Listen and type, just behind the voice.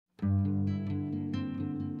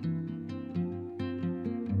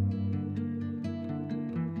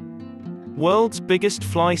World's biggest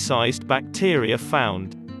fly-sized bacteria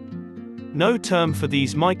found. No term for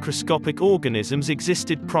these microscopic organisms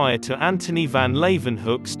existed prior to Antoni van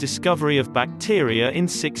Leeuwenhoek's discovery of bacteria in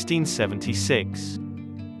 1676.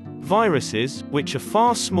 Viruses, which are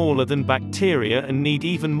far smaller than bacteria and need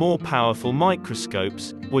even more powerful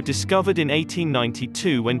microscopes, were discovered in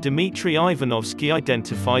 1892 when Dmitry Ivanovsky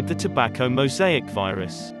identified the tobacco mosaic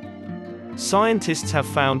virus. Scientists have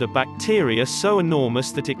found a bacteria so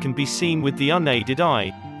enormous that it can be seen with the unaided eye,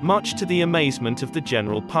 much to the amazement of the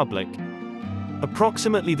general public.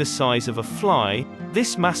 Approximately the size of a fly,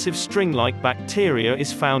 this massive string-like bacteria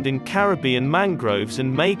is found in Caribbean mangroves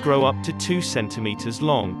and may grow up to 2 centimeters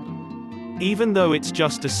long. Even though it's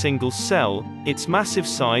just a single cell, its massive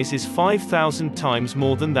size is 5,000 times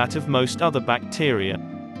more than that of most other bacteria.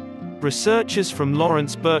 Researchers from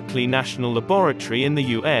Lawrence Berkeley National Laboratory in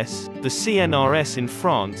the US, the CNRS in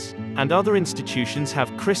France, and other institutions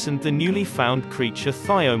have christened the newly found creature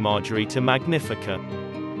Thiomargarita magnifica.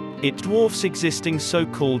 It dwarfs existing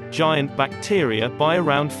so-called giant bacteria by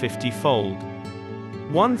around 50-fold.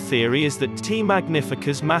 One theory is that T.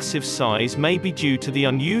 magnifica's massive size may be due to the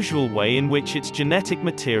unusual way in which its genetic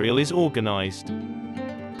material is organized.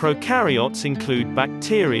 Prokaryotes include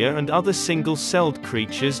bacteria and other single-celled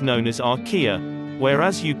creatures known as archaea,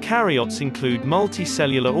 whereas eukaryotes include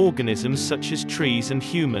multicellular organisms such as trees and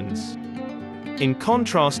humans. In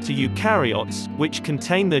contrast to eukaryotes, which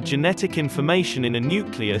contain their genetic information in a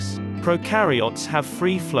nucleus, prokaryotes have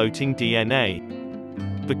free-floating DNA.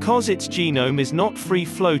 Because its genome is not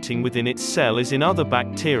free-floating within its cell as in other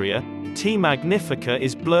bacteria, T. magnifica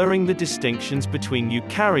is blurring the distinctions between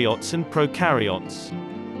eukaryotes and prokaryotes.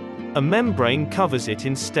 A membrane covers it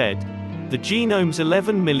instead. The genome's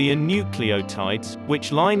 11 million nucleotides,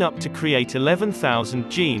 which line up to create 11,000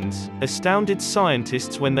 genes, astounded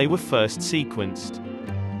scientists when they were first sequenced.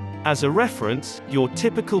 As a reference, your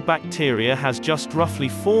typical bacteria has just roughly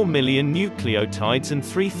 4 million nucleotides and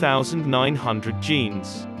 3,900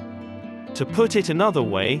 genes. To put it another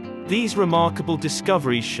way, these remarkable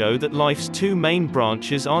discoveries show that life's 2 main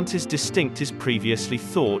branches aren't as distinct as previously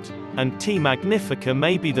thought, and T. magnifica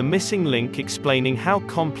may be the missing link explaining how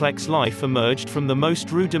complex life emerged from the most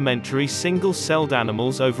rudimentary single-celled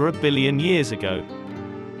animals over 1 billion years ago.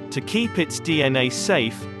 To keep its DNA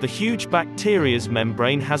safe, the huge bacteria's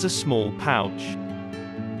membrane has a small pouch.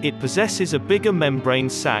 It possesses a bigger membrane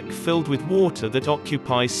sac filled with water that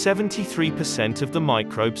occupies 73% of the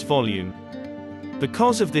microbe's volume.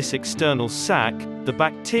 Because of this external sac, the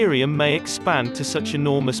bacterium may expand to such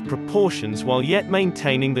enormous proportions while yet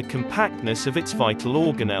maintaining the compactness of its vital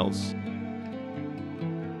organelles.